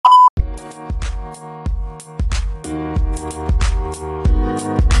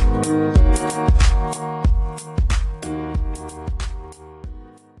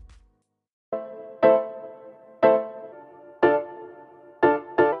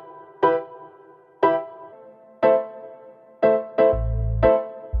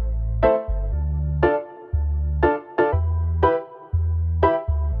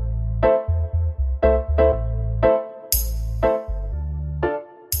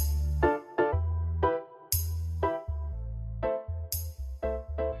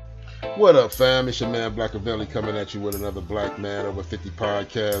What up, fam? It's your man Blkmanover50 coming at you with another Black Man Over 50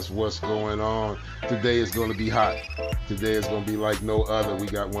 podcast. What's going on? Today is going to be hot. Today is going to be like no other. We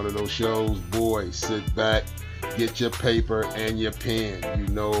got one of those shows. Boy, sit back, get your paper and your pen. You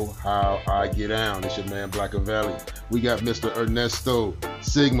know how I get down. It's your man Blkmanover50. We got Mr. Ernesto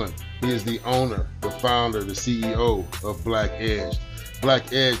Sigmon. He is the owner, the founder, the CEO of BlackEdged.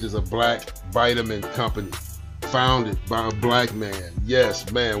 BlackEdged is a black vitamin company founded by a black man. Yes,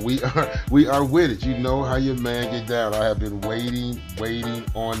 man, we are with it. You know how your man get down. I have been waiting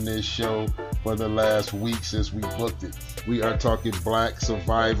on this show for the last week since we booked it. We are talking black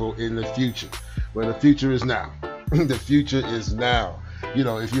survival in the future. Well, the future is now. The future is now. You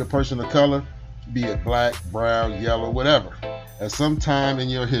know, if you're a person of color, be it black, brown, yellow, whatever, at some time in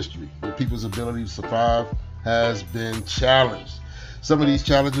your history, your people's ability to survive has been challenged. Some of these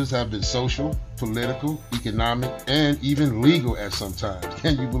challenges have been social, political, economic, and even legal at some times.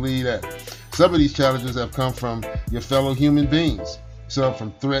 Can you believe that? Some of these challenges have come from your fellow human beings, some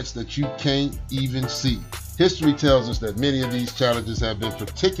from threats that you can't even see. History tells us that many of these challenges have been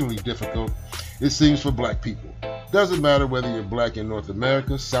particularly difficult, it seems, for black people. Doesn't matter whether you're black in North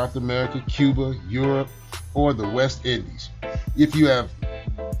America, South America, Cuba, Europe, or the West Indies. If you have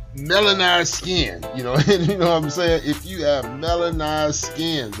melanized skin, you know what I'm saying? If you have melanized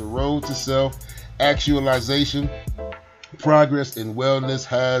skin, the road to self-actualization, progress in wellness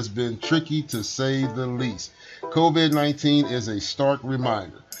has been tricky to say the least. COVID-19 is a stark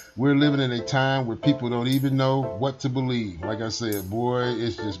reminder. We're living in a time where people don't even know what to believe. Like I said, boy,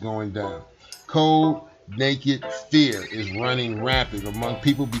 it's just going down. Cold, naked fear is running rampant among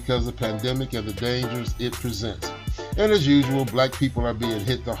people because of the pandemic and the dangers it presents. And as usual, black people are being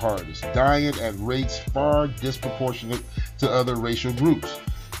hit the hardest, dying at rates far disproportionate to other racial groups.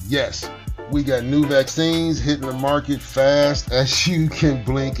 Yes, we got new vaccines hitting the market fast as you can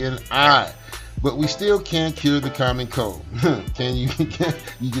blink an eye. But we still can't cure the common cold. You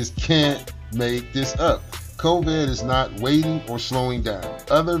just can't make this up. COVID is not waiting or slowing down.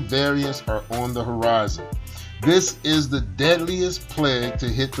 Other variants are on the horizon. This is the deadliest plague to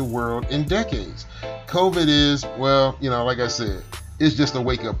hit the world in decades. COVID is, well, like I said, it's just a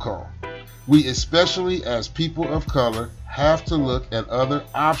wake-up call. We, especially as people of color, have to look at other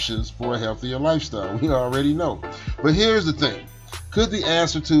options for a healthier lifestyle. We already know. But here's the thing. Could the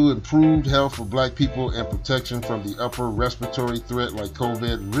answer to improved health for black people and protection from the upper respiratory threat like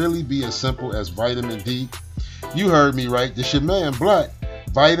COVID really be as simple as vitamin D? You heard me right. This your man, Black.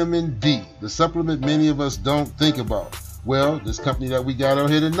 Vitamin D, the supplement many of us don't think about. Well, this company that we got on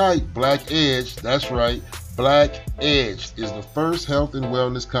here tonight, BlackEdged, that's right, BlackEdged is the first health and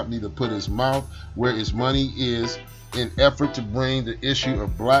wellness company to put its mouth where its money is in effort to bring the issue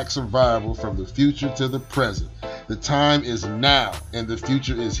of black survival from the future to the present. The time is now and the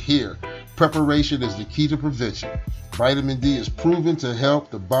future is here. Preparation is the key to prevention. Vitamin D is proven to help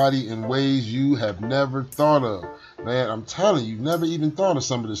the body in ways you have never thought of. Man, I'm telling you, never even thought of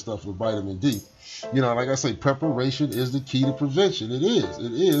some of this stuff with vitamin D. Like I say, preparation is the key to prevention. It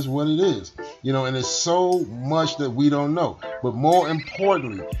is what it is. And it's so much that we don't know. But more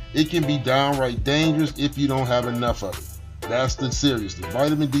importantly, it can be downright dangerous if you don't have enough of it. That's the seriousness.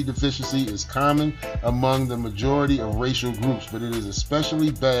 Vitamin D deficiency is common among the majority of racial groups, but it is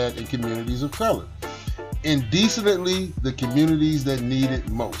especially bad in communities of color. Indecently, the communities that need it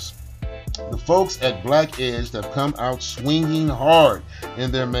most. The folks at BlackEdged have come out swinging hard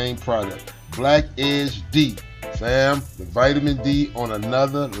in their main product, BlackEdged D. Fam, the vitamin D on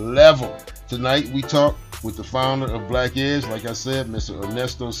another level. Tonight we talk with the founder of BlackEdged, like I said, Mr.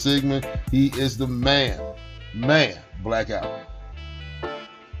 Ernesto Sigmon. He is the man. Blackout.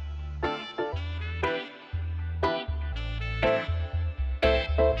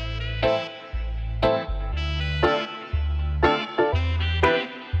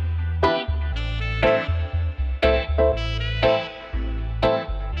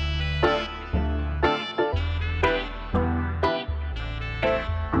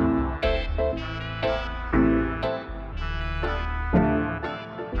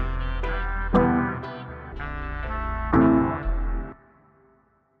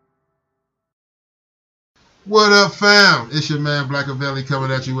 What up, fam? It's your man Blkmanover50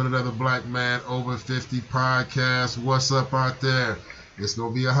 coming at you with another Black Man Over 50 podcast. What's up out there? It's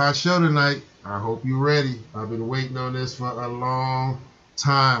going to be a hot show tonight. I hope you're ready. I've been waiting on this for a long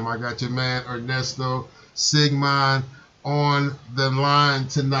time. I got your man Ernesto Sigmon on the line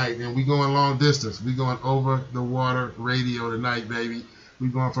tonight, and we going long distance. We going over the water radio tonight, baby. We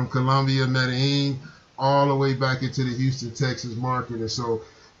going from Colombia, Medellin, all the way back into the Houston, Texas market. And so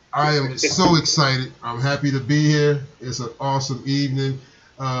I am so excited. I'm happy to be here. It's an awesome evening.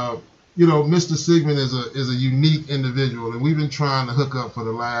 Mr. Sigmon is a unique individual, and we've been trying to hook up for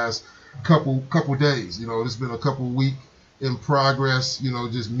the last couple days. It's been a couple week in progress.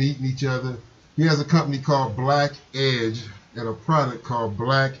 Just meeting each other. He has a company called BlackEdged and a product called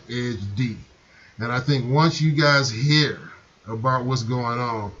BlackEdged. And I think once you guys hear about what's going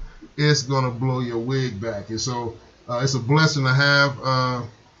on, it's gonna blow your wig back. And so it's a blessing to have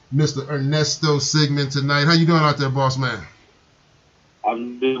Mr. Ernesto Sigmon tonight. How you doing out there, boss man?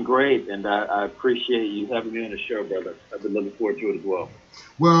 I'm doing great, and I appreciate you having me on the show, brother. I've been looking forward to it as well.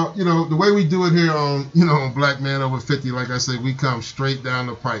 Well, the way we do it here on Blkmanover50, like I said, we come straight down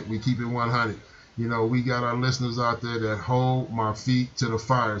the pipe. We keep it 100. We got our listeners out there that hold my feet to the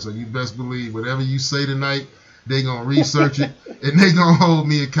fire. So you best believe whatever you say tonight, they gonna research it and they gonna hold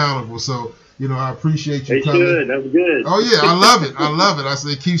me accountable. So I appreciate you coming. Should. That was good. Oh yeah, I love it. I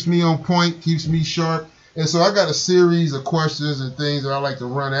say it keeps me on point, keeps me sharp. And so I got a series of questions and things that I like to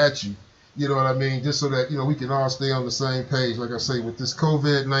run at you. You know what I mean? Just so that, we can all stay on the same page. Like I say, with this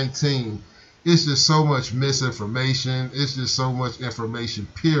COVID-19, it's just so much misinformation. It's just so much information,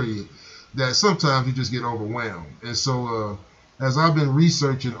 period, that sometimes you just get overwhelmed. And so as I've been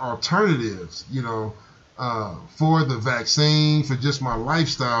researching alternatives, for the vaccine, for just my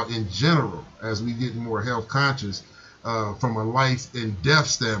lifestyle in general, as we get more health conscious, from a life and death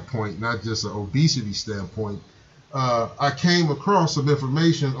standpoint, not just an obesity standpoint, I came across some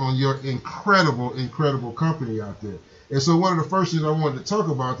information on your incredible company out there. And so one of the first things I wanted to talk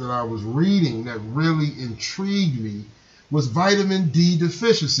about that I was reading that really intrigued me was vitamin D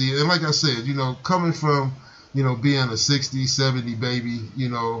deficiency. And like I said, coming from, being a 60, 70 baby,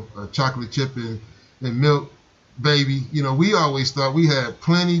 a chocolate chip and milk baby, we always thought we had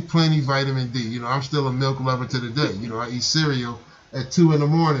plenty vitamin D. I'm still a milk lover to the day. I eat cereal at 2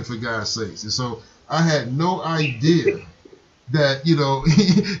 a.m, for God's sakes. And so I had no idea that,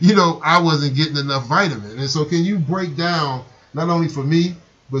 I wasn't getting enough vitamin. And so can you break down, not only for me,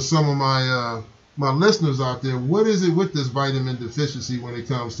 but some of my listeners out there, what is it with this vitamin deficiency when it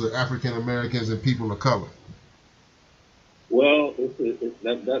comes to African Americans and people of color? Well,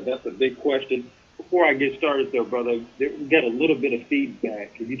 that's a big question. Before I get started, though, brother, we got a little bit of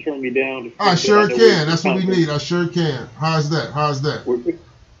feedback. Can you turn me down? I sure can. That's what we need. I sure can. How's that?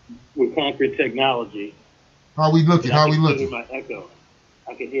 We're conquering technology. How we looking? I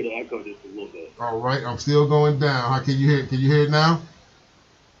can hear the echo just a little bit. All right. I'm still going down. How can you hear it? Can you hear it now?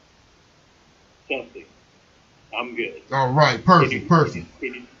 Testing. I'm good. All right. Perfect.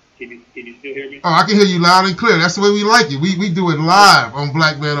 Can you still hear me? Oh, I can hear you loud and clear. That's the way we like it. We do it live on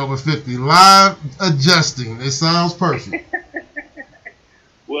Blkmanover50. Live adjusting. It sounds perfect.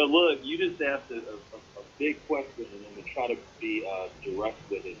 Well, look, you just asked a big question, and I'm going to try to be direct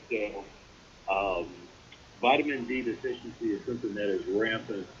with it. So, vitamin D deficiency is something that is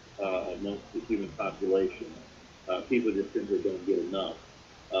rampant amongst the human population. People just simply don't get enough.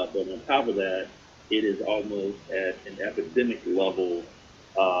 But on top of that, it is almost at an epidemic level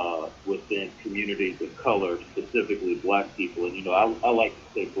within communities of color, specifically black people. And, I like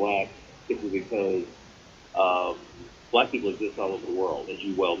to say black simply because black people exist all over the world, as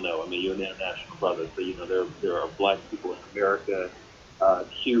you well know. I mean, you're an international brother, so, there are black people in America,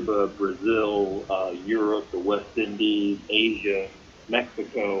 Cuba, Brazil, Europe, the West Indies, Asia,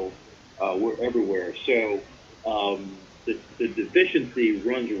 Mexico, we're everywhere. So the deficiency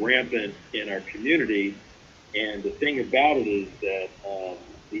runs rampant in our community. And the thing about it is that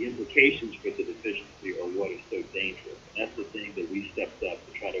the implications for the deficiency are what is so dangerous. And that's the thing that we stepped up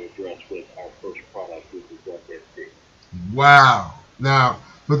to try to address with our first product, which is BlackEdged. Wow. Now,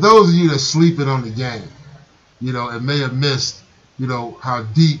 for those of you that's sleeping on the game, and may have missed, how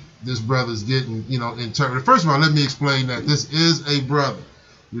deep this brother's getting, in terms. First of all, let me explain that this is a brother.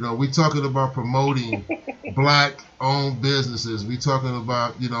 We're talking about promoting black-owned businesses. We're talking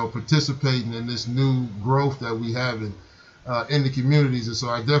about, participating in this new growth that we have in the communities. And so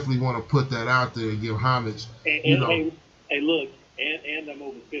I definitely want to put that out there and give homage. Hey, look, and I'm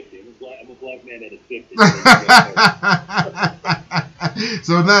over 50. I'm a black man that is 50.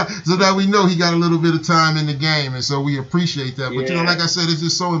 So now we know he got a little bit of time in the game, and so we appreciate that. But like I said, it's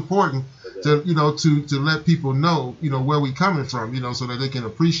just so important to to let people know where we coming from, so that they can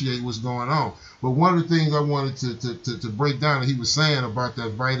appreciate what's going on. But one of the things I wanted to break down that he was saying about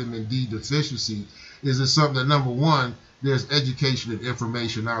that vitamin D deficiency is it's something that, number one, there's education and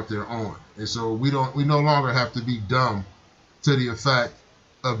information out there on, and so we no longer have to be dumb to the effect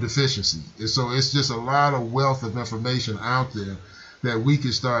of deficiency. And so it's just a lot of wealth of information out there that we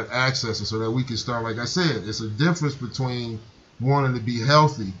can start accessing, so that we can start, like I said, it's a difference between wanting to be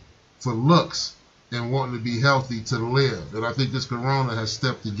healthy for looks and wanting to be healthy to live. And I think this corona has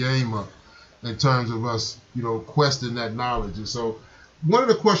stepped the game up in terms of us, questioning that knowledge. And so one of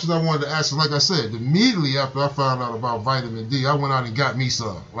the questions I wanted to ask is, like I said, immediately after I found out about vitamin D, I went out and got me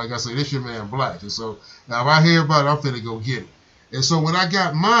some. Like I said, this your man Black. And so now if I hear about it, I'm finna go get it. And so when I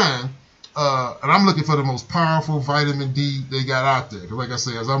got mine, and I'm looking for the most powerful vitamin D they got out there. Because like I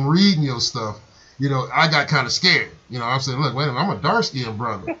said, as I'm reading your stuff, I got kind of scared. I'm saying, look, wait a minute, I'm a dark-skinned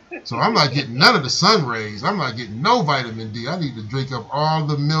brother. So I'm not getting none of the sun rays. I'm not getting no vitamin D. I need to drink up all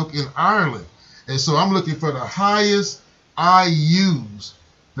the milk in Ireland. And so I'm looking for the highest IUs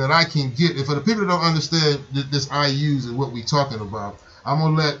that I can get. And for the people that don't understand this IUs and what we're talking about, I'm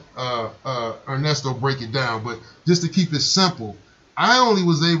going to let Ernesto break it down. But just to keep it simple, I only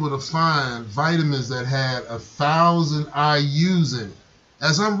was able to find vitamins that had 1,000 IUs in it.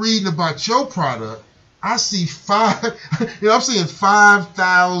 As I'm reading about your product, I see I'm seeing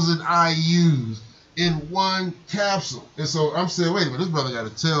 5,000 IUs in one capsule. And so I'm saying, wait a minute, this brother got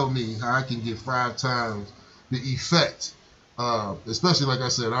to tell me how I can get 5 times the effect. Especially, like I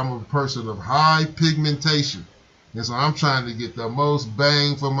said, I'm a person of high pigmentation. And so I'm trying to get the most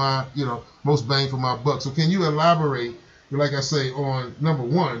bang for my buck. So can you elaborate, like I say, on number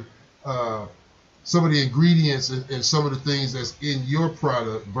one, some of the ingredients and some of the things that's in your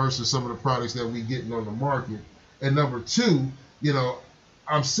product versus some of the products that we getting on the market? And number two,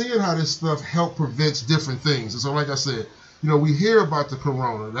 I'm seeing how this stuff help prevents different things. And so, like I said, we hear about the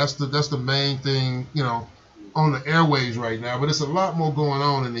corona. That's the main thing, on the airwaves right now. But it's a lot more going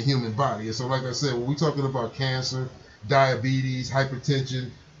on in the human body. And so, like I said, when we're talking about cancer, diabetes, hypertension,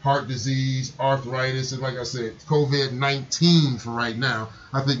 heart disease, arthritis, and like I said, COVID-19 for right now,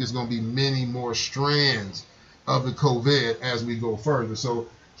 I think it's going to be many more strands of the COVID as we go further. So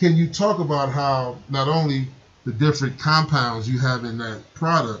can you talk about how not only the different compounds you have in that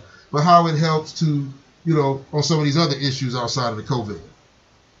product, but how it helps to, on some of these other issues outside of the COVID?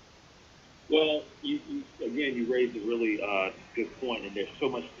 Well, you raised a really good point, and there's so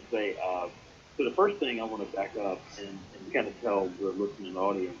much to say. So the first thing I want to back up and kind of tell the listening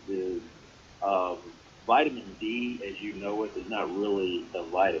audience is vitamin D, as you know it, is not really a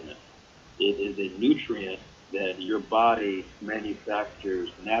vitamin. It is a nutrient that your body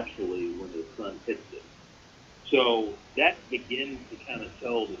manufactures naturally when the sun hits it. So that begins to kind of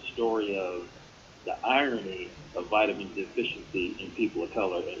tell the story of the irony of vitamin deficiency in people of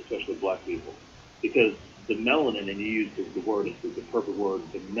color, and especially Black people. Because the melanin, and you use the word, it's the perfect word,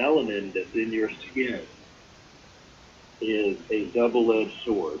 the melanin that's in your skin is a double-edged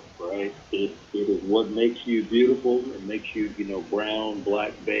sword, right? It is what makes you beautiful. It makes you, brown,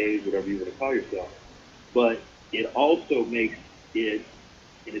 black, beige, whatever you want to call yourself. But it also makes it,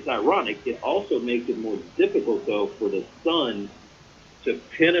 and it's ironic, it also makes it more difficult, though, for the sun to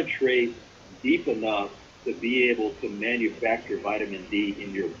penetrate deep enough to be able to manufacture vitamin D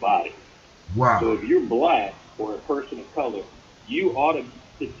in your body. Wow. So if you're Black or a person of color,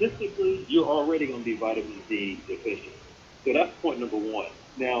 statistically, you're already going to be vitamin D deficient. So that's point number one.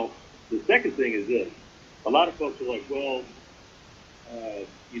 Now, the second thing is this. A lot of folks are like, well,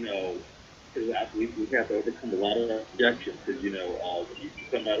 because we've had to overcome a lot of objections because, when you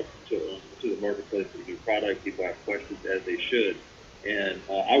come out to the marketplace with a new product, people have questions as they should. And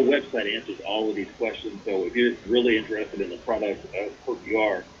our website answers all of these questions. So if you're really interested in the product, I hope you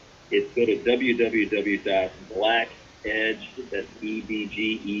are. It's go to www.BlackEdged, that's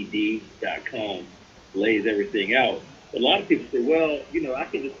EBGED.com, lays everything out. But a lot of people say, well, I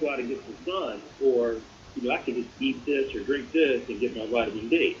can just go out and get some sun, or, I can just eat this or drink this and get my vitamin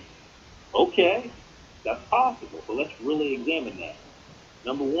D. Okay, that's possible. So let's really examine that.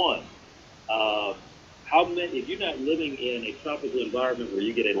 Number one, if you're not living in a tropical environment where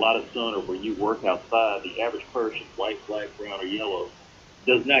you get a lot of sun or where you work outside, the average person, white, black, brown, or yellow,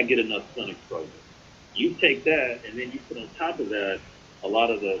 does not get enough sun exposure. You take that, and then you put on top of that a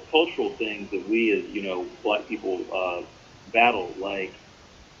lot of the cultural things that we as, Black people battle, like,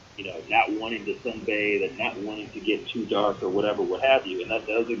 not wanting to sunbathe and not wanting to get too dark or whatever, what have you, and that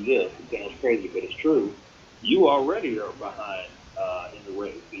does exist. It sounds crazy, but it's true. You already are behind in the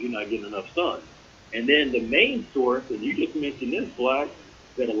race, so you're not getting enough sun. And then the main source, and you just mentioned this, Black,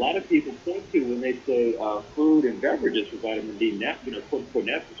 that a lot of people point to when they say food and beverages for vitamin D, quote unquote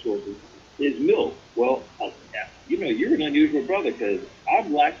natural sources, is milk. Well, you're an unusual brother because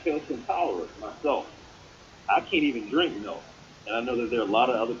I'm lactose intolerant myself. I can't even drink milk. And I know that there are a lot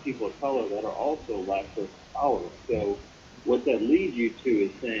of other people of color that are also lactose intolerant. So what that leads you to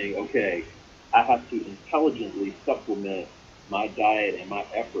is saying, okay, I have to intelligently supplement my diet and my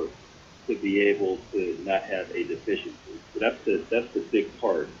effort to be able to not have a deficiency. So that's the big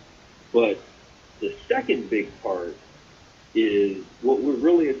part. But The second big part is what we're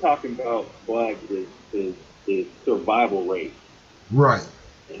really talking about, Black, is survival rate. Right.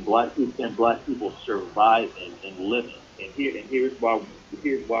 And black people surviving and living. And here's why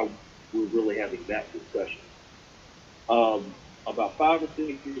we're really having that discussion. About 5 or 6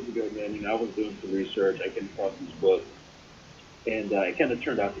 years ago, man, I was doing some research. I came across this book, and it kind of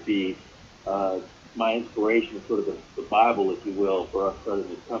turned out to be my inspiration, sort of the Bible, if you will, for us starting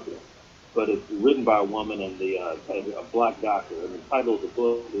this company. But it's written by a woman and a black doctor, and the title of the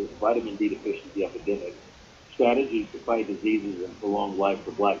book is Vitamin D Deficiency Epidemic: Strategies to Fight Diseases and Prolong Life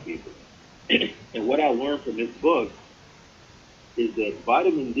for Black People. And what I learned from this book is that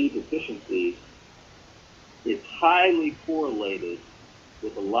vitamin D deficiency is highly correlated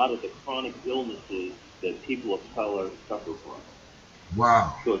with a lot of the chronic illnesses that people of color suffer from.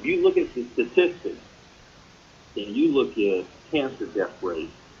 Wow. So if you look at the statistics, and you look at cancer death rate,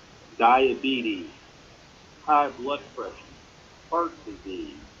 diabetes, high blood pressure, heart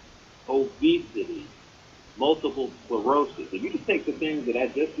disease, obesity, multiple sclerosis, if you just take the things that I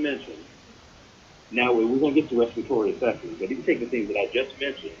just mentioned, now we're going to get to respiratory infections, but if you take the things that I just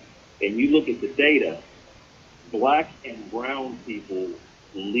mentioned and you look at the data, Black and brown people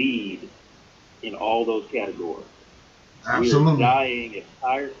lead in all those categories. Absolutely. We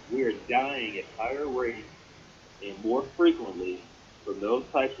are dying at higher rates and more frequently from those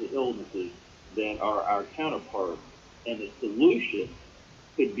types of illnesses than are our counterparts. And the solution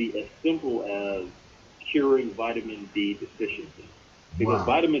could be as simple as curing vitamin D deficiency. Because Wow.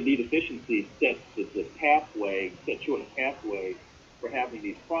 vitamin D deficiency sets you on a pathway for having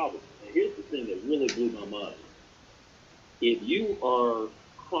these problems. And here's the thing that really blew my mind. If you are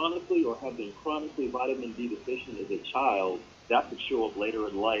chronically or have been chronically vitamin D deficient as a child, that could show up later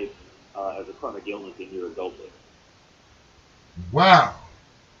in life as a chronic illness in your adulthood. Wow.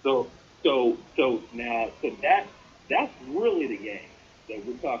 So that's really the game that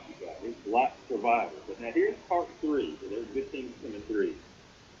we're talking about. It's Black survival. But now here's part 3. So there's good things coming 3.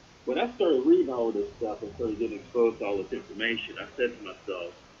 When I started reading all of this stuff and started getting exposed to all this information, I said to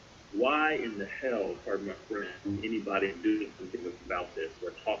myself, why in the hell, pardon my friend, anybody doing something about this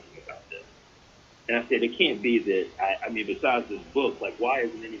or talking about this? And I said, it can't be that, I mean, besides this book, like, why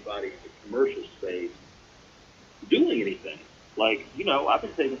isn't anybody in the commercial space doing anything? Like, I've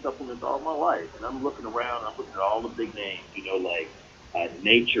been taking supplements all my life, and I'm looking around, I'm looking at all the big names, like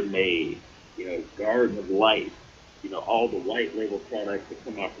Nature Made, Garden of Life, all the white label products that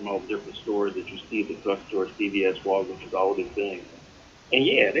come out from all the different stores that you see at the drugstore, CVS, Walgreens, all of these things. And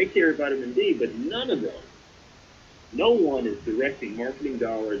yeah, they carry vitamin D, but no one is directing marketing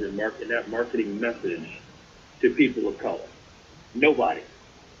dollars and that marketing message to people of color. Nobody.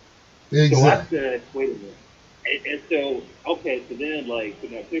 Exactly. So I said, wait a minute. And so, okay, so then, so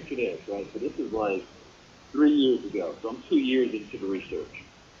now picture this, right? So this is 3 years ago. So I'm 2 years into the research.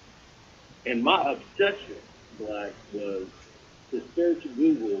 And my obsession, Black, was to search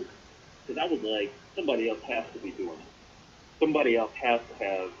Google, because I was like, somebody else has to be doing it. Somebody else has to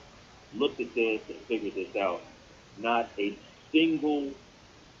have looked at this and figured this out. Not a single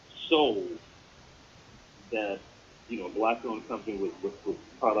soul that, Black-owned company with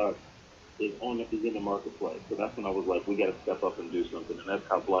products is in the marketplace. So that's when I was like, we got to step up and do something. And that's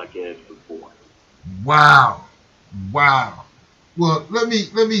how BlackEdged was born. Wow. Well, let me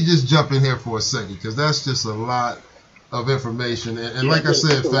just jump in here for a second, because that's just a lot of information. And like I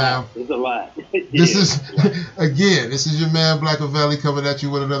said, fam, it's a lot. This is your man BlackEdged coming at you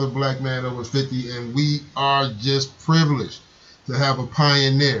with another Black Man Over 50, and we are just privileged to have a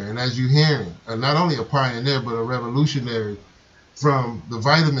pioneer. And as you're hearing, not only a pioneer, but a revolutionary from the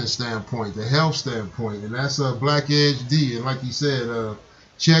vitamin standpoint, the health standpoint, and that's BlackEdged. And like you said,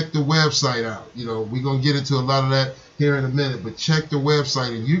 check the website out. We're going to get into a lot of that here in a minute, but check the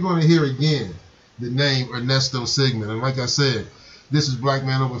website, and you're going to hear again the name Ernesto Sigmon. And like I said, this is Black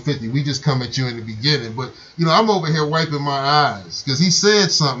Man Over 50. We just come at you in the beginning, but I'm over here wiping my eyes because he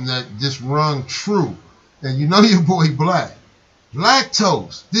said something that just rung true. And your boy Black.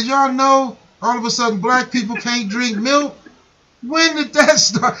 Lactose. Did y'all know all of a sudden Black people can't drink milk? When did that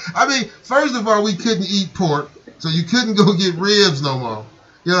start? I mean, first of all, we couldn't eat pork, so you couldn't go get ribs no more.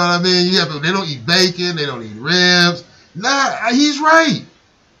 You know what I mean? They don't eat bacon, they don't eat ribs. Nah, he's right.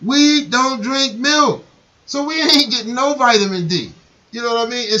 We don't drink milk, so we ain't getting no vitamin D. You know what I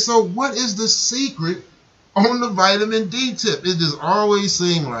mean? And so what is the secret on the vitamin D tip? It just always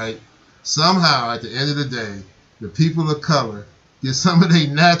seemed like somehow at the end of the day, the people of color get some of their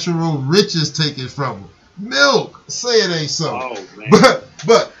natural riches taken from them. Milk. Say it ain't so. Oh, man.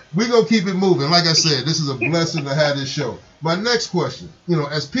 But we're going to keep it moving. Like I said, this is a blessing to have this show. My next question,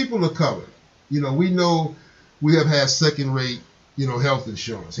 as people of color, We know we have had second-rate, health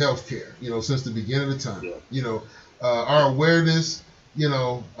insurance, health care, since the beginning of time. Yeah. Our awareness,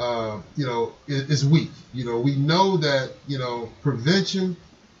 is weak. We know that, prevention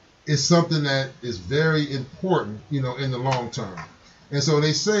is something that is very important, in the long term. And so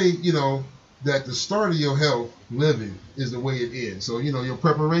they say, that the start of your health living is the way it ends. So, your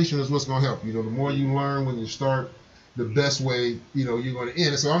preparation is what's going to help. The more you learn when you start, the best way, you're going to end.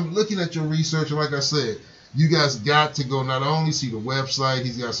 And so I'm looking at your research, and like I said, you guys got to go not only see the website,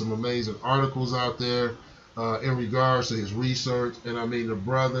 he's got some amazing articles out there in regards to his research. And I mean, the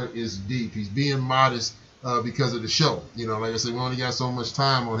brother is deep. He's being modest because of the show. Like I said, we only got so much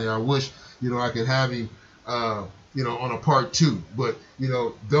time on here. I wish, I could have him, on a part 2. But,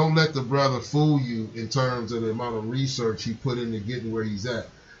 don't let the brother fool you in terms of the amount of research he put into getting where he's at.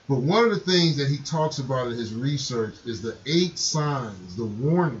 But one of the things that he talks about in his research is the 8 signs, the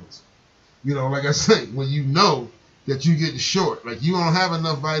warnings. Like I say, when you know that you get short, like you don't have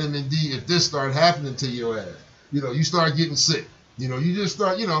enough vitamin D, if this start happening to your ass, you start getting sick. You just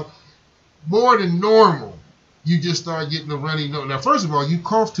start, more than normal, you just start getting a runny nose. Now, first of all, you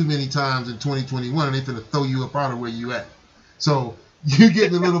cough too many times in 2021, and they finna throw you up out of where you at. So you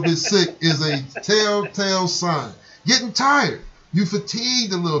getting a little bit sick is a telltale sign. Getting tired, you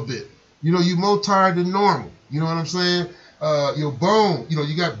fatigued a little bit. You more tired than normal. You know what I'm saying? Your bone,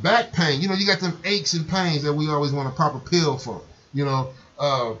 you got back pain. You got them aches and pains that we always want to pop a pill for.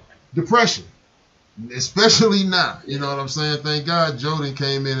 Depression, especially now. You know what I'm saying? Thank God Jordan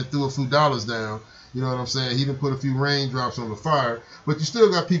came in and threw a few dollars down. You know what I'm saying? He didn't put a few raindrops on the fire. But you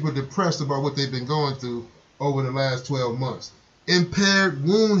still got people depressed about what they've been going through over the last 12 months. Impaired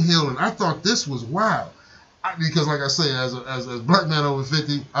wound healing. I thought this was wild. Because like I say, as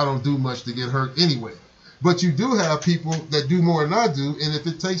Blkmanover50, I don't do much to get hurt anyway. But you do have people that do more than I do, and if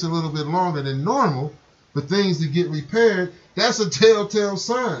it takes a little bit longer than normal for things to get repaired, that's a telltale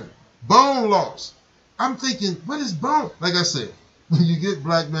sign. Bone loss. I'm thinking, what is bone? Like I said, when you get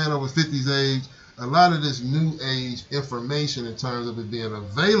Blkmanover50's age, a lot of this new age information in terms of it being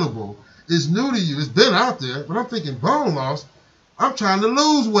available is new to you. It's been out there, but I'm thinking bone loss. I'm trying to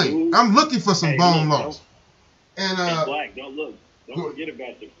lose weight. I'm looking for some bone loss. And Black, don't forget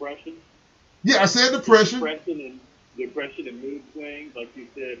about depression. Yeah, I said depression. Depression and mood swings, like you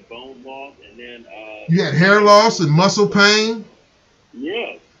said, bone loss, and then you had hair loss and muscle pain.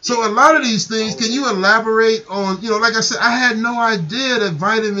 Yes. So a lot of these things, can you elaborate on? Like I said, I had no idea that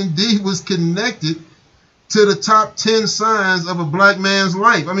vitamin D was connected to the top 10 signs of a black man's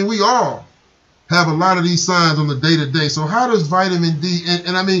life. I mean, we all have a lot of these signs on the day-to-day. So how does vitamin D,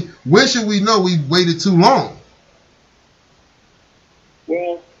 and I mean, when should we know we waited too long?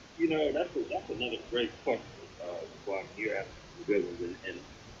 Well, that's another great question, Black. You're asking good ones,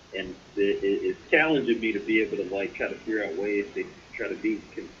 and it's challenging me to be able to try to figure out ways to try to be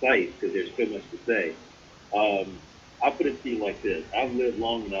concise because there's so much to say. I'll put it to you like this: I've lived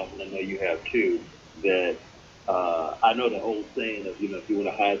long enough, and I know you have too, that I know the old saying of if you want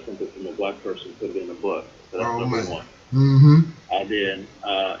to hide something from a black person, put it in a book. So that's number one. Mm-hmm.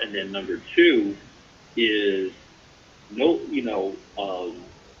 And then number 2 is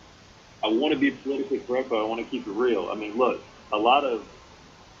I want to be politically correct, but I want to keep it real. I mean, look, a lot of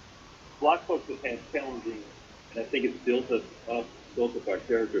black folks have had challenging, and I think it's built up our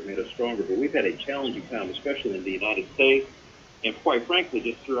character, made us stronger, but we've had a challenging time, especially in the United States, and quite frankly,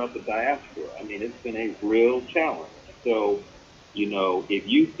 just throughout the diaspora. I mean, it's been a real challenge. So, if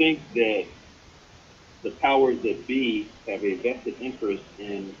you think that the powers that be have a vested interest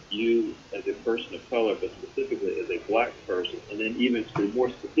in you as a person of color, but specifically as a black person, and then even more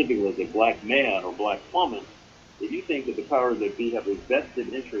specifically as a black man or black woman, if you think that the powers that be have a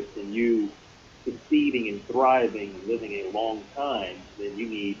vested interest in you succeeding and thriving and living a long time, then you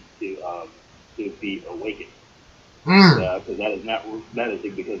need to be awakened. Because that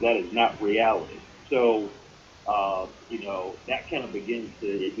is not reality. So, that kind of begins to,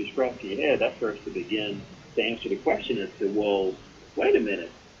 if you're scratching your head, that starts to begin to answer the question as to, well, wait a minute,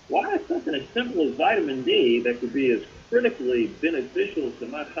 why is something as simple as vitamin D that could be as critically beneficial to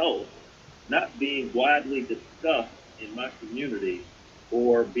my health not being widely discussed in my community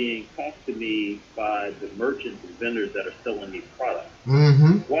or being taught to me by the merchants and vendors that are selling these products?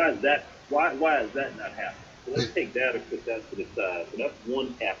 Mm-hmm. Why is that not happening? So let's take that and put that to the side. So that's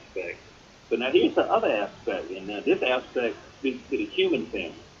one aspect. But now here's the other aspect, and now this aspect speaks to the human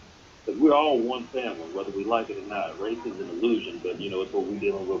family. Because we're all one family, whether we like it or not. Race is an illusion, but it's what we're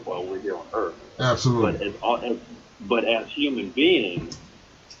dealing with while we're here on Earth. Absolutely. But as human beings,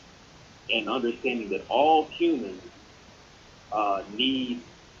 and understanding that all humans need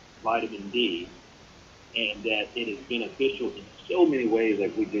vitamin D, and that it is beneficial in so many ways,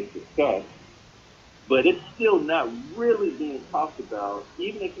 like we just discussed. But it's still not really being talked about,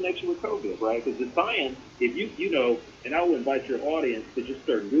 even in connection with COVID, right? Because the science, if and I will invite your audience to just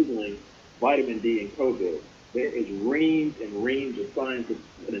start Googling vitamin D and COVID. There is reams and reams of scientific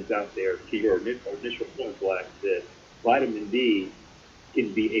evidence out there to your initial point, Black, that vitamin D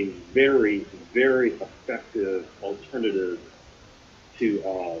can be a very, very effective alternative to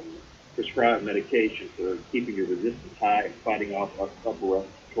prescribed medication for keeping your resistance high and fighting off upper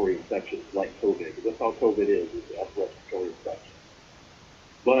respiratory infections like COVID. Because that's all COVID is upper respiratory infection.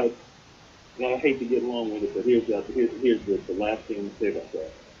 But I hate to get long with it, but here's the last thing I'm going to say about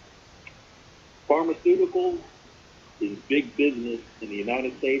that. Pharmaceuticals is big business in the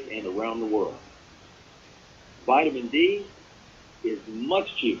United States and around the world. Vitamin D is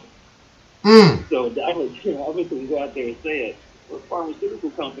much cheaper. So obviously we go out there and say it. We're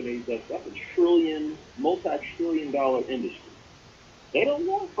pharmaceutical companies, that's a multi-trillion-dollar industry. They don't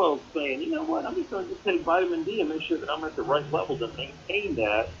want folks saying, you know what, I'm just going to take vitamin D and make sure that I'm at the right level to maintain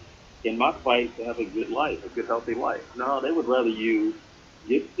that in my fight to have a good life, a good, healthy life. No, they would rather you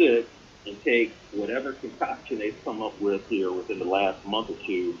get sick and take whatever concoction they've come up with here within the last month or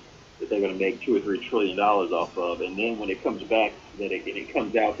two that they're going to make $2 or $3 trillion off of. And then when it comes back, it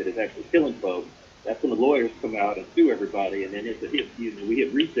comes out that it's actually killing folks, that's when the lawyers come out and sue everybody, and then we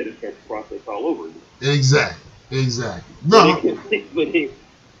hit reset and start the process all over again. Exactly. No, but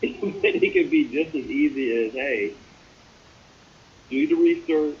it can be just as easy as, hey, do the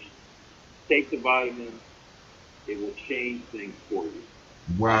research, take the vitamins, it will change things for you.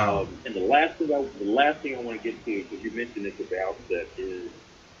 Wow. And the last thing I want to get to, because you mentioned this at the outset, is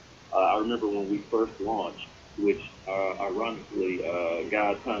I remember when we first launched, which ironically,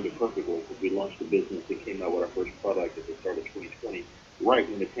 God timed it perfectly because we launched the business and came out with our first product at the start of 2020, right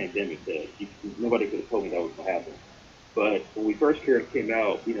when the pandemic hit. Nobody could have told me that was going to happen. But when we first came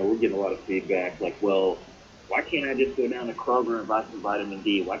out, we're getting a lot of feedback like, well, why can't I just go down to Kroger and buy some vitamin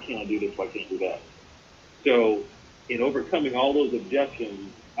D? Why can't I do this? Why can't I do that? So in overcoming all those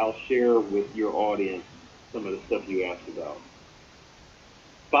objections, I'll share with your audience some of the stuff you asked about.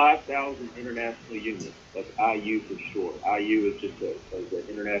 5,000 international units. That's IU for short. IU is just an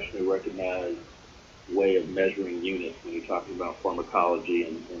internationally recognized way of measuring units when you're talking about pharmacology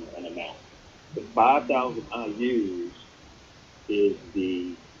and amount. The 5,000 IUs is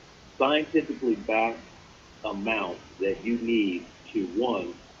the scientifically backed amount that you need to,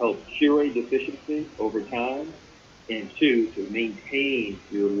 one, help cure a deficiency over time, and two, to maintain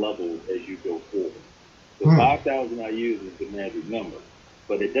your levels as you go forward. So 5,000 IUs is the magic number.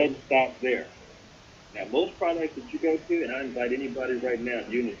 But it doesn't stop there. Now, most products that you go to, and I invite anybody right now, if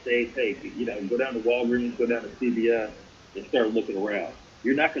you're in the States, hey, go down to Walgreens, go down to CVS, and start looking around.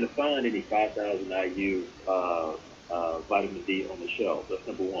 You're not going to find any 5,000 IU vitamin D on the shelf. That's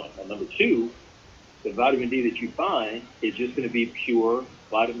number one. Now, number two, the vitamin D that you find is just going to be pure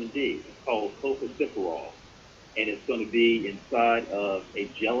vitamin D. It's called tocopherol, and it's going to be inside of a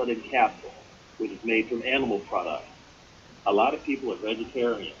gelatin capsule, which is made from animal products. A lot of people are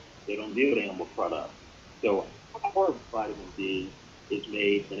vegetarians. They don't deal with animal products. So our vitamin D is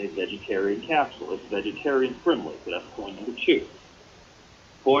made in a vegetarian capsule. It's vegetarian friendly. So that's point number two.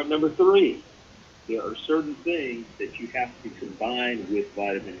 Point number three, there are certain things that you have to combine with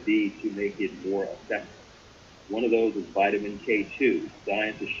vitamin D to make it more effective. One of those is vitamin K2.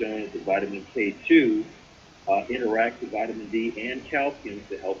 Science has shown that the vitamin K2 interacts with vitamin D and calcium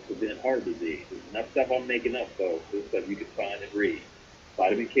to help prevent heart disease. There's enough stuff I'm making up, folks. This stuff you can find and read.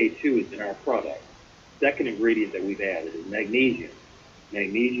 Vitamin K2 is in our product. Second ingredient that we've added is magnesium.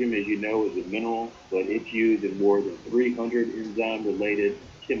 Magnesium, as you know, is a mineral, but it's used in more than 300 enzyme-related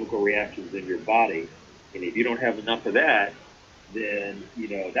chemical reactions in your body. And if you don't have enough of that, then,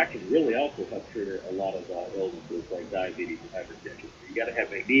 that can really also help trigger a lot of illnesses like diabetes and hypertension. So you got to have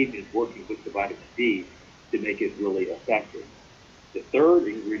magnesium working with the vitamin D to make it really effective. The third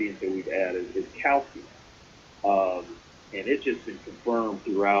ingredient that we've added is calcium. And it's just been confirmed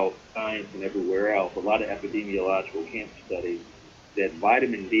throughout science and everywhere else, a lot of epidemiological cancer studies, that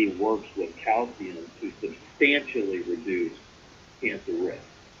vitamin D works with calcium to substantially reduce cancer risk.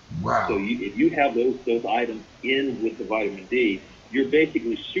 Wow. So if you have those items in with the vitamin D, you're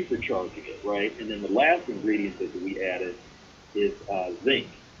basically supercharging it, right? And then the last ingredient that we added is zinc.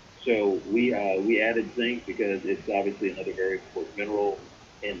 So we added zinc because it's obviously another very important mineral,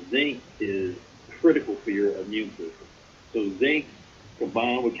 and zinc is critical for your immune system. So zinc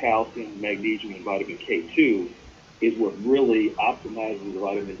combined with calcium, magnesium, and vitamin K2 is what really optimizes the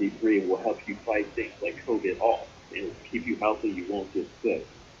vitamin D3 and will help you fight things like COVID off. And it will keep you healthy, you won't get sick.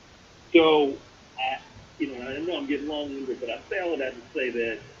 So, I know I'm getting long-winded, but I say all of that to say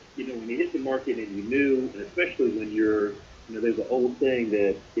that, when you hit the market and you knew, and especially when there's an old saying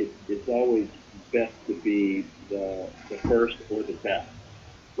that it's always best to be the first or the best.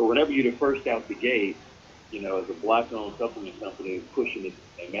 So whenever you're the first out the gate, as a black-owned supplement company pushing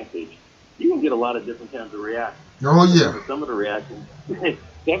a message, you're gonna get a lot of different kinds of reactions. Oh yeah. Some of the reactions,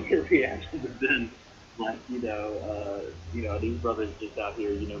 have been like, these brothers just out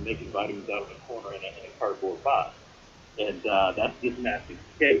here, making vitamins out of a corner in a cardboard box, and that's just not the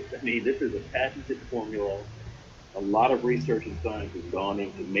case. I mean, this is a patented formula. A lot of research and science has gone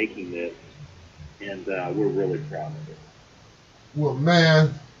into making this, and we're really proud of it. Well,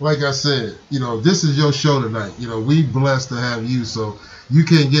 man, like I said, this is your show tonight. We blessed to have you, so you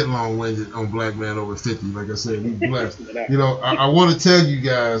can't get long-winded on Black Man Over 50. Like I said, we blessed. I want to tell you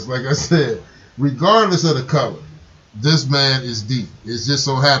guys, like I said, regardless of the color, this man is deep. It just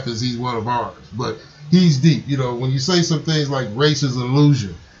so happens he's one of ours, but he's deep. When you say some things like race is an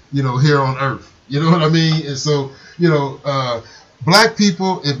illusion, here on Earth, you know what I mean? And so, black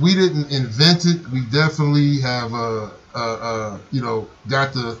people, if we didn't invent it, we definitely have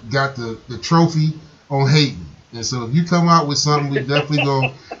got the trophy on hating. And so if you come out with something, we definitely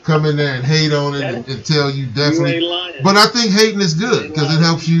gonna come in there and hate on it and tell you definitely. You ain't lying. But I think hating is good because it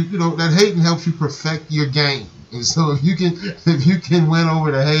helps you. That hating helps you perfect your game. And so if you can win over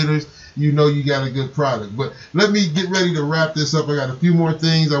the haters, you got a good product. But let me get ready to wrap this up. I got a few more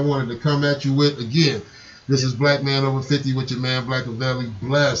things I wanted to come at you with. Again, this is Black Man Over 50 with your man Blkmanover50.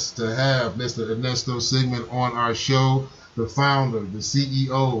 Blessed to have Mr. Ernesto Sigmon on our show, the founder, the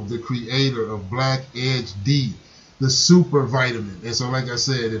CEO, the creator of BlackEdged, the super vitamin. And so, like I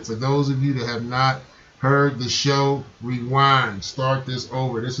said, and for those of you that have not heard the show, rewind, start this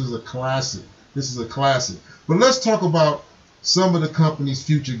over. This is a classic. But let's talk about some of the company's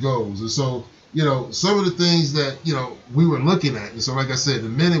future goals. And so, some of the things that, we were looking at. And so, like I said, the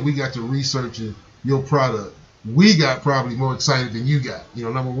minute we got to researching your product, we got probably more excited than you got.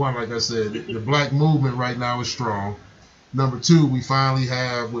 Number one, like I said, the black movement right now is strong. Number two, we finally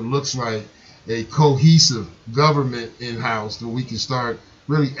have what looks like a cohesive government in-house that we can start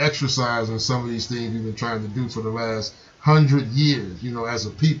really exercising some of these things we've been trying to do for the last 100 years, as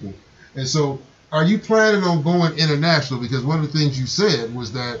a people. And so, are you planning on going international? Because one of the things you said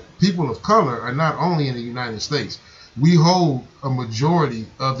was that people of color are not only in the United States. We hold a majority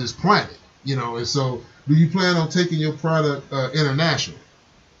of this planet, and so do you plan on taking your product international?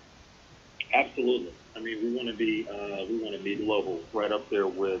 Absolutely. I mean, we want to be global, right up there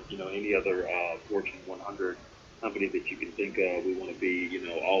with any other Fortune 100 company that you can think of. We want to be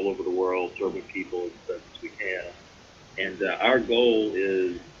all over the world, serving people as best as we can. And our goal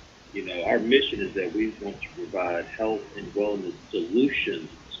is, our mission is that we want to provide health and wellness solutions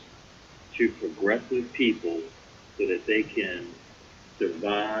to progressive people so that they can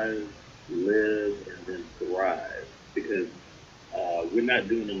survive, live, and then thrive. Because we're not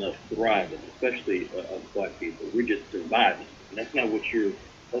doing enough thriving, especially us black people. We're just surviving, and that's not what you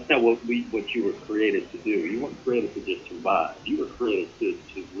were created to do. You weren't created to just survive. You were created to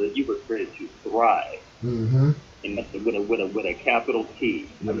live. You were created to thrive, and that's with a capital T.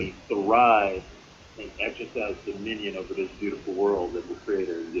 I mean, thrive and exercise dominion over this beautiful world that the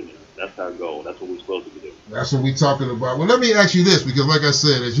Creator has given us. That's our goal. That's what we're supposed to be doing. That's what we're talking about. Well, let me ask you this, because like I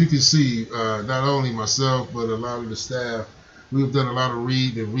said, as you can see, not only myself but a lot of the staff, we've done a lot of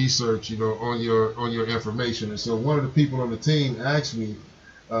read and research, on your information. And so one of the people on the team asked me,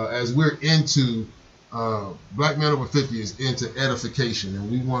 as we're into Black Man Over 50 is into edification, and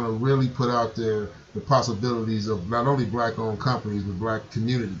we want to really put out there the possibilities of not only black-owned companies but black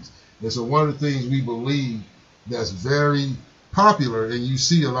communities. And so one of the things we believe that's very popular, and you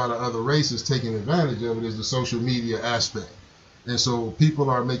see a lot of other races taking advantage of it, is the social media aspect. And so people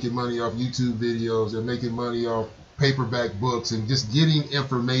are making money off YouTube videos, they're making money off paperback books, and just getting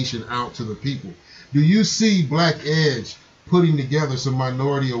information out to the people. Do you see BlackEdged putting together some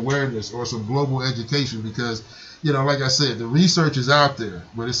minority awareness or some global education? Because, like I said, the research is out there,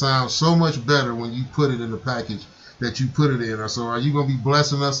 but it sounds so much better when you put it in the package that you put it in. So are you going to be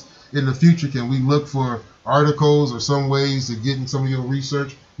blessing us in the future? Can we look for articles or some ways to get in some of your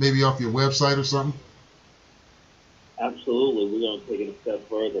research, maybe off your website or something? Absolutely. We're going to take it a step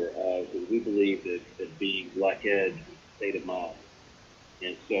further because we believe that being BlackEdged is a state of mind.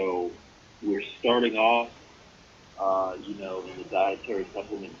 And so we're starting off, in the dietary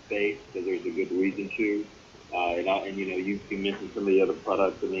supplement space because there's a good reason to. You mentioned some of the other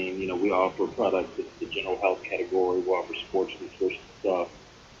products. I mean, we offer products in the general health category. We offer sports nutrition stuff.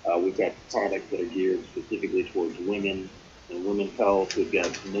 We've got products that are geared specifically towards women. and women's health. We've got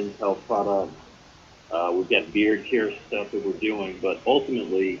men's health products. We've got beard care stuff that we're doing. But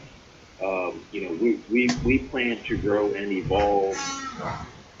ultimately, we plan to grow and evolve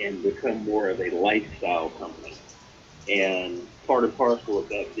and become more of a lifestyle company. And part and parcel of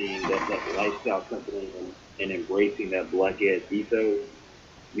that being that lifestyle company and embracing that BlackEdged ethos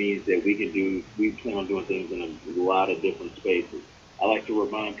means that we plan on doing things in a lot of different spaces. I like to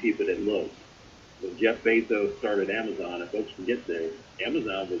remind people that, look, when Jeff Bezos started Amazon, if folks forget this,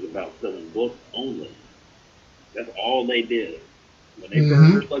 Amazon was about selling books only. That's all they did. When they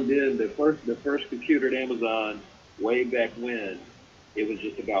first plugged in the first computer at Amazon, way back when, it was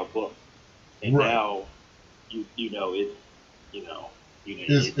just about books. And now, it's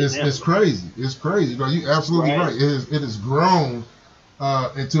crazy. It's crazy. You're absolutely right. It has grown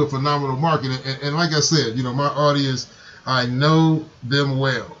into a phenomenal market. And like I said, my audience, I know them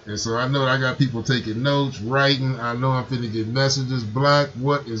well. And so I know I got people taking notes, writing. I know I'm finna get messages. Black,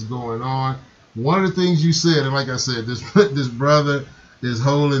 what is going on? One of the things you said, and like I said, this brother is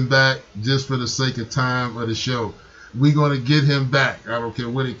holding back just for the sake of time of the show. We're going to get him back. I don't care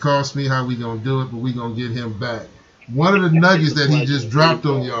what it costs me, how we going to do it, but we're going to get him back. One of the nuggets that he just dropped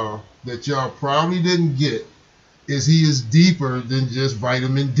on y'all that y'all probably didn't get is he is deeper than just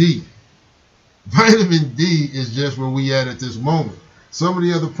vitamin D. Vitamin D is just where we at this moment. Some of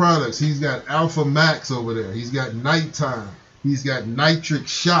the other products, he's got Alpha Max over there. He's got Nighttime. He's got Nitric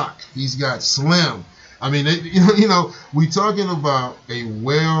Shock. He's got Slim. I mean, we talking about a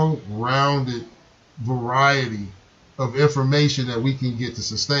well-rounded variety of information that we can get to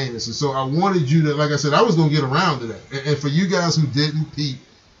sustain this. And so I wanted you to, like I said, I was going to get around to that. And for you guys who didn't peep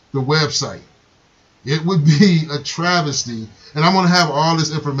the website, it would be a travesty. And I'm going to have all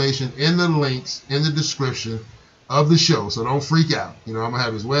this information in the links in the description of the show. So don't freak out. I'm going to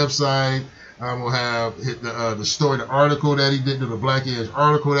have his website. I'm going to have the story, the article that he did, the BlackEdged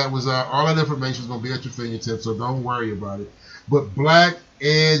article that was out. All that information is going to be at your fingertips, so don't worry about it. But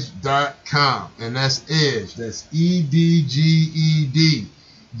BlackEdged.com, and that's Edge. That's EDGED.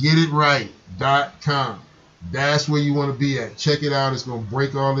 Get it right. .com. That's where you want to be at. Check it out. It's going to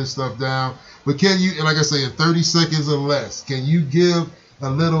break all this stuff down. But can you, and like I say, in 30 seconds or less, can you give a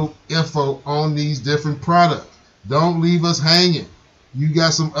little info on these different products? Don't leave us hanging. You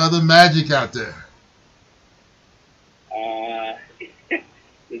got some other magic out there.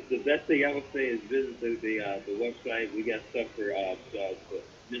 The best thing I would say is visit the website. We got stuff for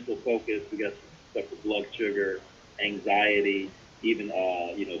mental focus. We got stuff for blood sugar, anxiety, even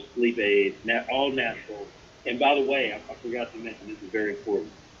sleep aids. All natural. And by the way, I forgot to mention, this is very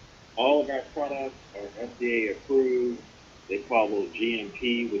important. All of our products are FDA approved. They follow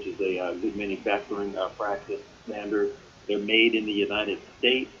GMP, which is a good manufacturing practice standard. They're made in the United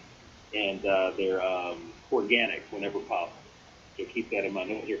States, and they're organic whenever possible. So keep that in mind.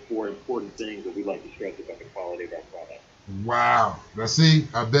 Those are 4 important things that we like to stress about the quality of our product. Wow. Now see,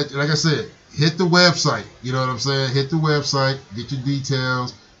 I bet, like I said, hit the website. You know what I'm saying? Hit the website, get your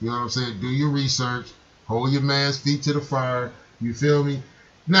details. You know what I'm saying? Do your research. Hold your man's feet to the fire. You feel me?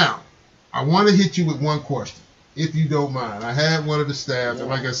 Now, I want to hit you with one question, if you don't mind. I had one of the staff, and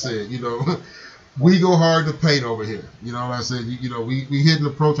like I said, we go hard to paint over here. You know what I said? We hit an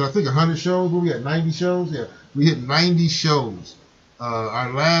approach, I think 100 shows. What we got, 90 shows? Yeah, we hit 90 shows.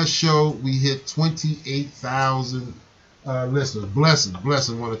 Our last show, we hit 28,000 listeners. Blessing.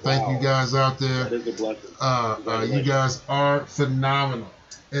 Want to thank you guys out there. That is a blessing. You guys are phenomenal.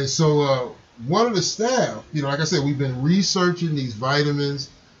 And so one of the staff, like I said, we've been researching these vitamins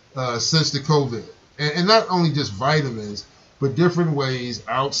since the COVID. And not only just vitamins, but different ways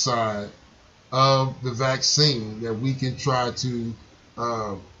outside of the vaccine that we can try to,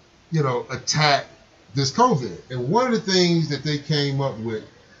 attack this COVID. And one of the things that they came up with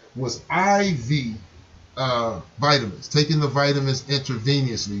was IV vitamins, taking the vitamins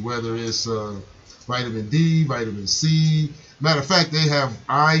intravenously, whether it's vitamin D, vitamin C. Matter of fact, they have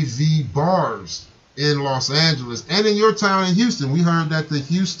IV bars in Los Angeles and in your town in Houston. We heard that the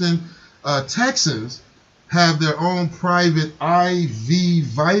Houston Texans have their own private IV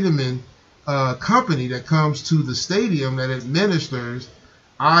vitamin company that comes to the stadium that administers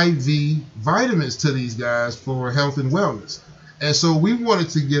IV vitamins to these guys for health and wellness. And so we wanted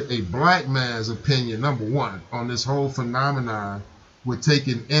to get a black man's opinion, number one, on this whole phenomenon with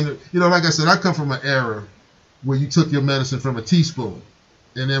taking, like I said, I come from an era where you took your medicine from a teaspoon.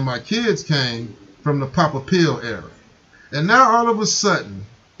 And then my kids came from the pop a pill era. And now all of a sudden,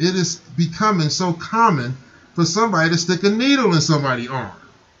 it is becoming so common for somebody to stick a needle in somebody's arm.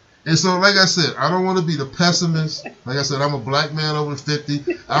 And so, like I said, I don't want to be the pessimist. Like I said, I'm a black man over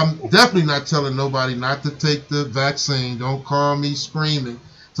 50. I'm definitely not telling nobody not to take the vaccine. Don't call me screaming,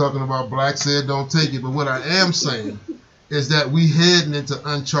 talking about black said don't take it. But what I am saying is that we heading into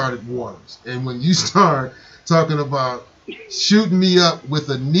uncharted waters. And when you start talking about shooting me up with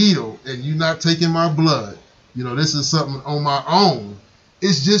a needle and you not taking my blood, this is something on my own.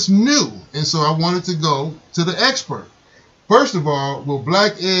 It's just new. And so I wanted to go to the expert. First of all, will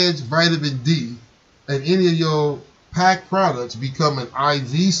BlackEdged Vitamin D and any of your packed products become an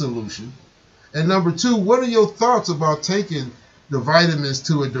IV solution? And number two, what are your thoughts about taking the vitamins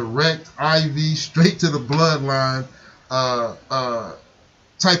to a direct IV, straight to the bloodline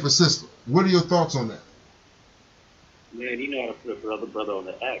type of system? What are your thoughts on that? Man, you know how to put a brother on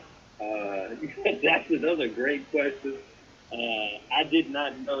the X. That's another great question. I did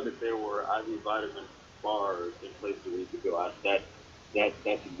not know that there were IV vitamin bars in place a week ago. That's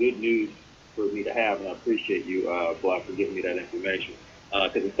good news for me to have, and I appreciate you, Black, for giving me that information.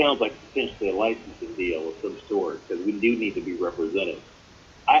 Because it sounds like potentially a licensing deal of some sort, because we do need to be represented.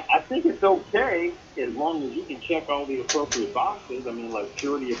 I think it's okay as long as you can check all the appropriate boxes. I mean, like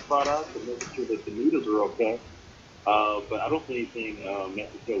purity of product and making sure that the noodles are okay. But I don't see anything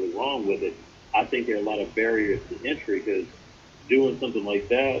necessarily wrong with it. I think there are a lot of barriers to entry because doing something like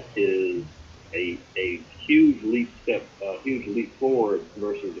that is a huge leap forward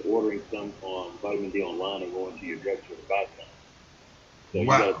versus ordering some vitamin D online and going to your drugstore to buy some. So you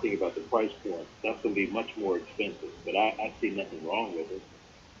got to think about the price point. That's going to be much more expensive, but I see nothing wrong with it.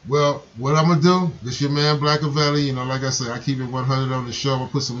 Well, what I'm going to do, this your man Blkmanover50, like I said, I keep it 100 on the show. I'm going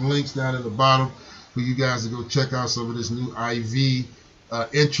to put some links down in the bottom for you guys to go check out some of this new IV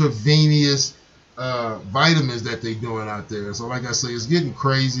intravenous vitamins that they're doing out there. So like I say, it's getting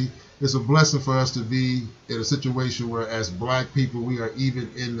crazy. It's a blessing for us to be in a situation where as black people, we are even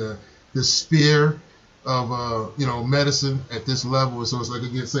in the sphere of medicine at this level. And so it's like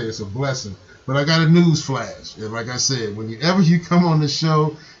I say, it's a blessing. But I got a news flash. And like I said, whenever you come on the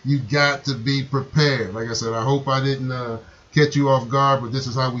show, you got to be prepared. Like I said, I hope I didn't catch you off guard, but this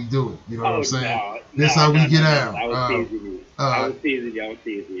is how we do it. You know what I'm saying? This is how we get out. I was teasing you. I was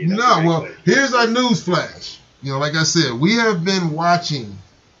teasing you. Well, here's our news flash. Like I said, we have been watching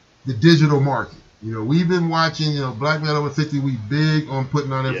the digital market. We've been watching, BlackManover50, we big on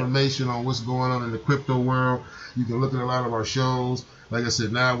putting out information on what's going on in the crypto world. You can look at a lot of our shows. Like I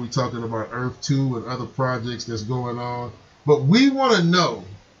said, now we're talking about Earth 2 and other projects that's going on. But we want to know,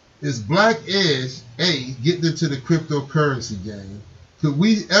 is BlackEdged, getting into the cryptocurrency game? Could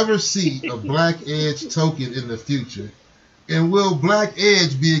we ever see a BlackEdged token in the future? And will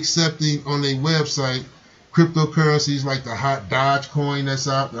BlackEdged be accepting on their website cryptocurrencies like the hot Dogecoin that's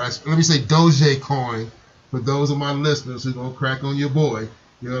out? Let me say Dogecoin for those of my listeners who don't crack on your boy.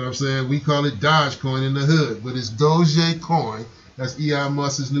 You know what I'm saying? We call it Dogecoin in the hood, but it's Dogecoin. That's Elon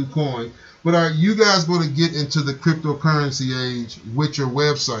Musk's new coin. But are you guys going to get into the cryptocurrency age with your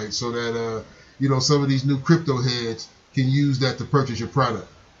website so that some of these new crypto heads can use that to purchase your product?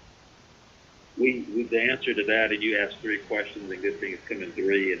 The answer to that, and you asked 3 questions, and good thing it's coming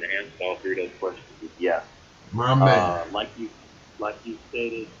 3, and the answer to all 3 of those questions is yes. My man. Like you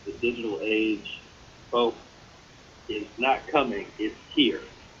stated, the digital age, folks, is not coming. It's here.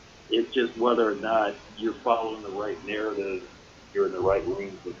 It's just whether or not you're following the right narrative, you're in the right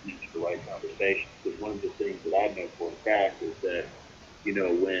rooms listening to the right conversations. Because one of the things that I know for a fact is that,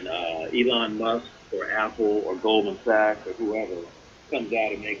 when Elon Musk or Apple or Goldman Sachs or whoever comes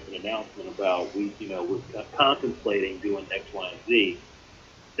out and makes an announcement about we're contemplating doing X, Y, and Z,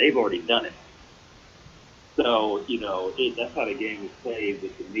 they've already done it. So, that's how the game is played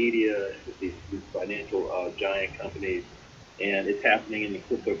with the media and with these financial giant companies. And it's happening in the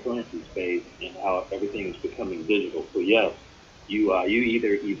cryptocurrency space and how everything is becoming digital. So, yes, you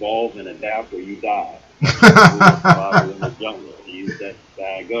either evolve and adapt or you die. In the jungle. That's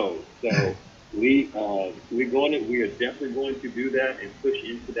how it goes. So, we are definitely going to do that and push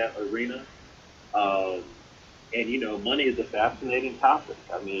into that arena. And money is a fascinating topic.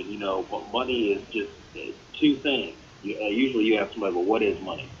 I mean, money is just 2 things. Usually you ask somebody, well, what is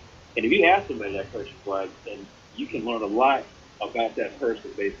money? And if you ask somebody that question, then you can learn a lot about that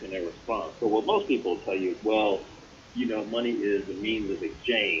person based on their response. So what most people will tell you is, well, money is a means of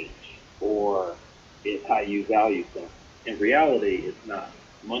exchange, or it's how you value something. In reality, it's not.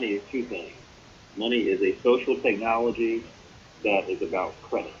 Money is 2 things. Money is a social technology that is about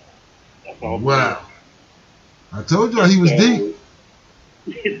credit. That's all. Wow. I told y'all he was deep.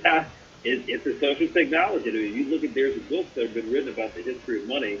 It's a social technology. I mean, you look at, there's books that have been written about the history of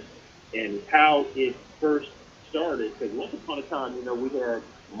money and how it first started. Because once upon a time, we had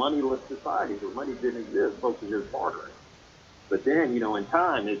moneyless societies where money didn't exist. Folks were just bartering. But then, in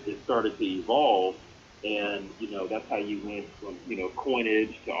time, it started to evolve, and that's how you went from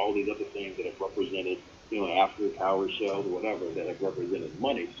coinage to all these other things that have represented after Howard shells or whatever that have represented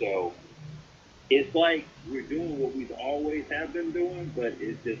money. So it's like we're doing what we've always have been doing, but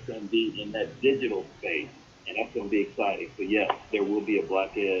it's just going to be in that digital space, and that's going to be exciting. So yes, there will be a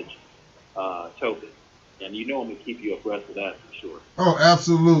BlackEdged token, and I'm going to keep you abreast of that for sure. Oh,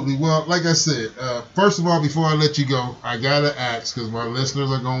 absolutely. Well, like I said, first of all, before I let you go, I gotta ask because my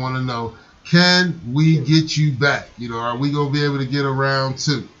listeners are gonna want to know: can we get you back? Are we gonna be able to get around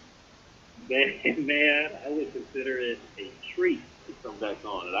too? Man, I would consider it a treat to come back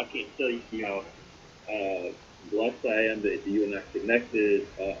on, and I can't tell you, blessed I am that you and I connected.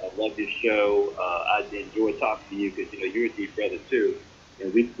 I love your show. I enjoy talking to you because you're a deep brother too,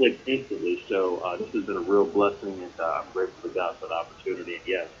 and we clicked instantly. So this has been a real blessing, and I'm grateful to God for the opportunity. And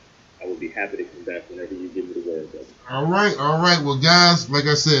yes, I would be happy to come back whenever you give me the word, brother. All right. Well, guys, like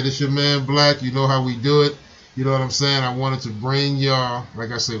I said, it's your man Black. You know how we do it. You know what I'm saying? I wanted to bring y'all,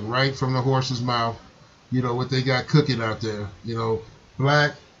 like I said, right from the horse's mouth. What they got cooking out there.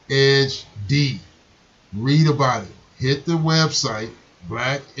 BlackEdged. Read about it. Hit the website,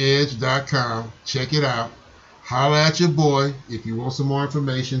 BlackEdged.com. Check it out. Holla at your boy if you want some more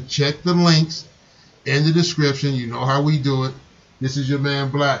information. Check the links in the description. You know how we do it. This is your man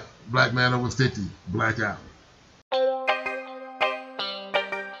Black. Blkmanover50. Black out.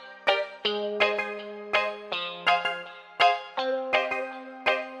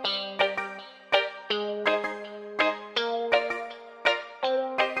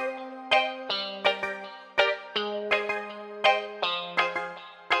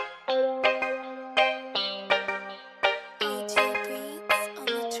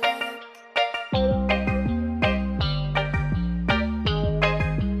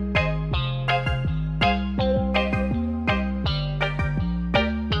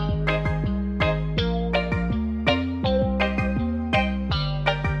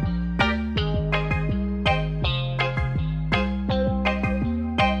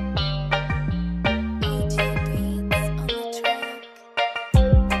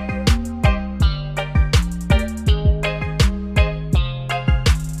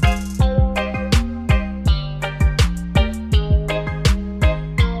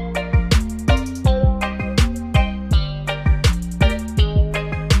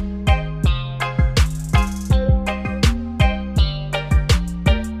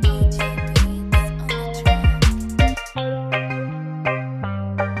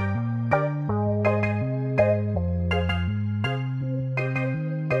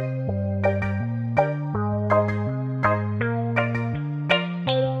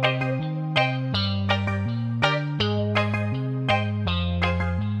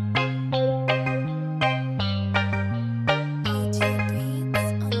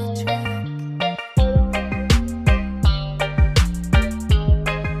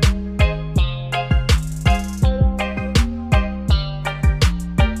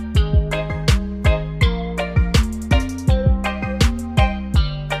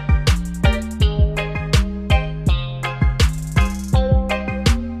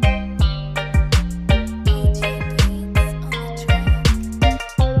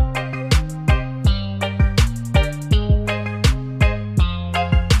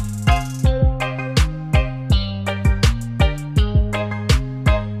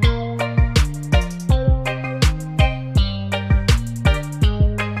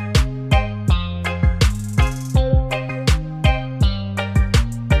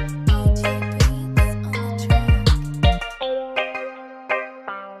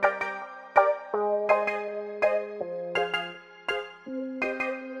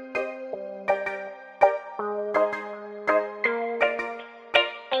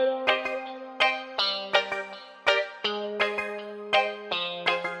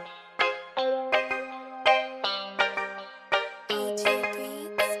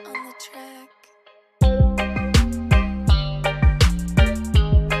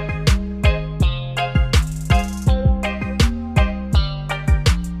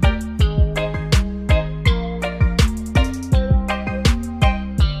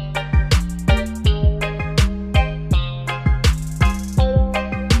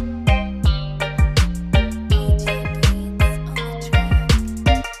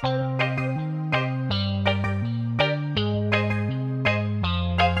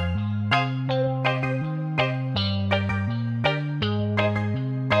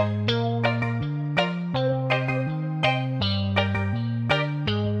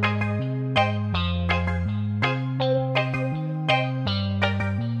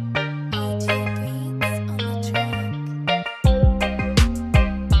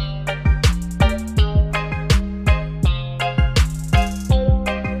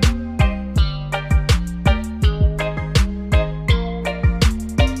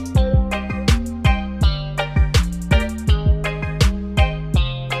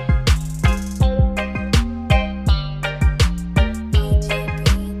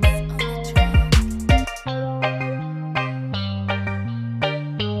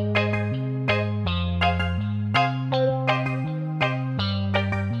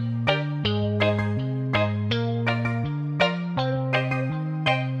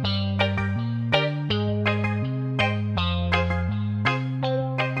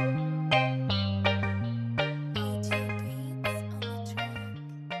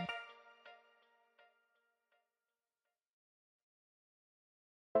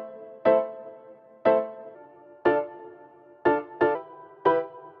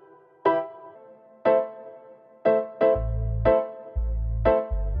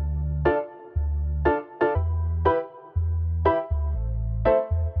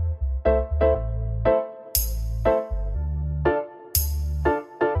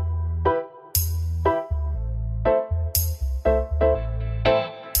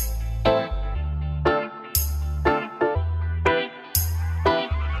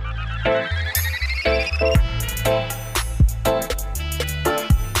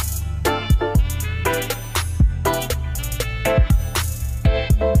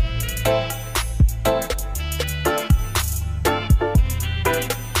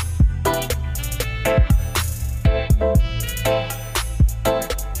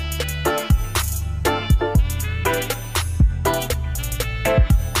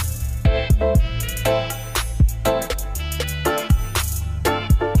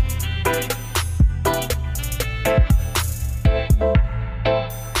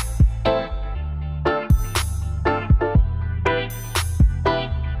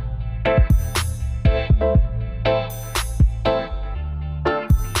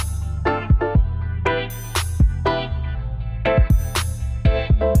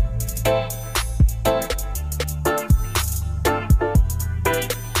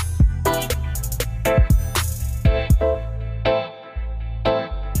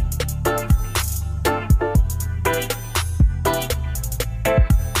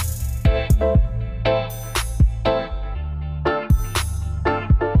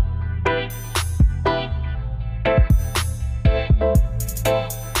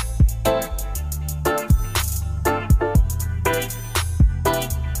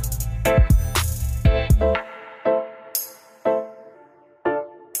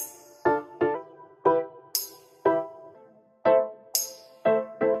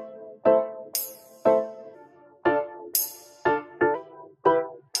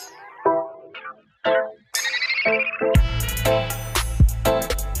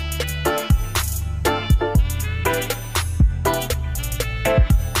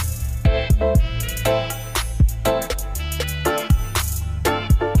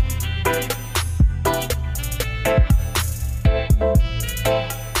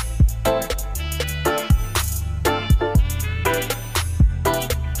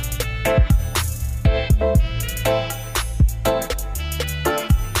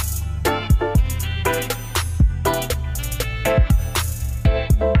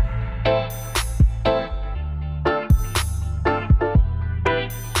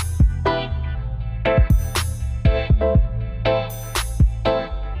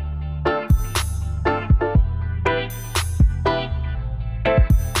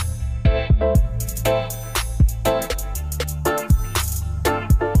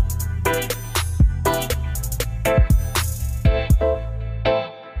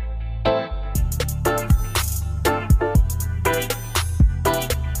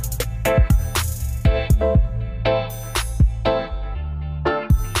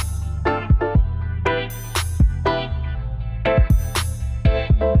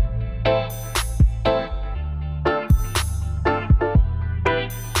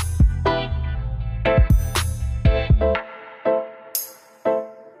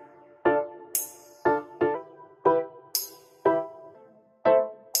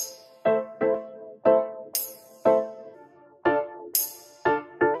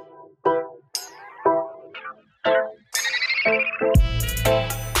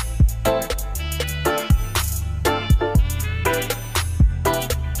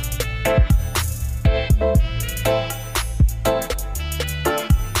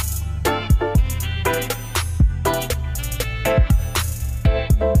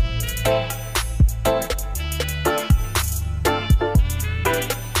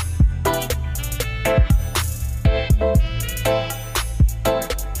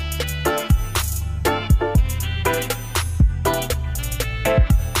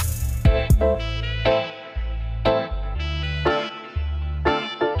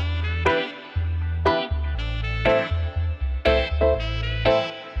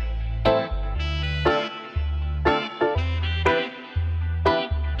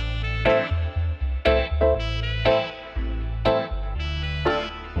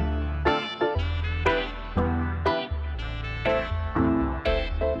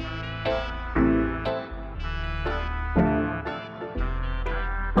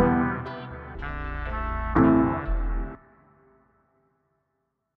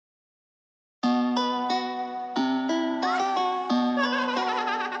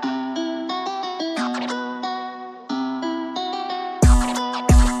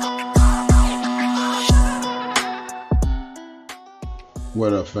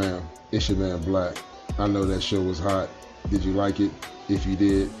 What up, fam? It's your man Black. I know that show was hot. Did you like it? If you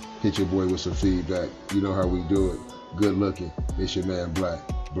did, hit your boy with some feedback. You know how we do it. Good looking. It's your man Black.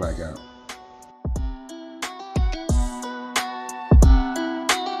 Black out.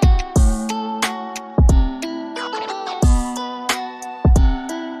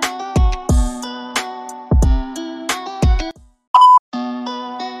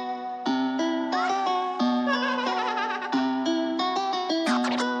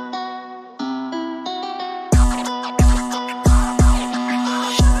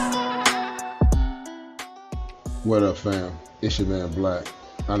 What up, fam? It's your man Black.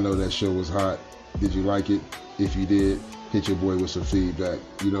 I know that show was hot. Did you like it? If you did, hit your boy with some feedback.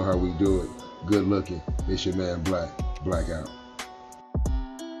 You know how we do it. Good looking. It's your man Black. Black out.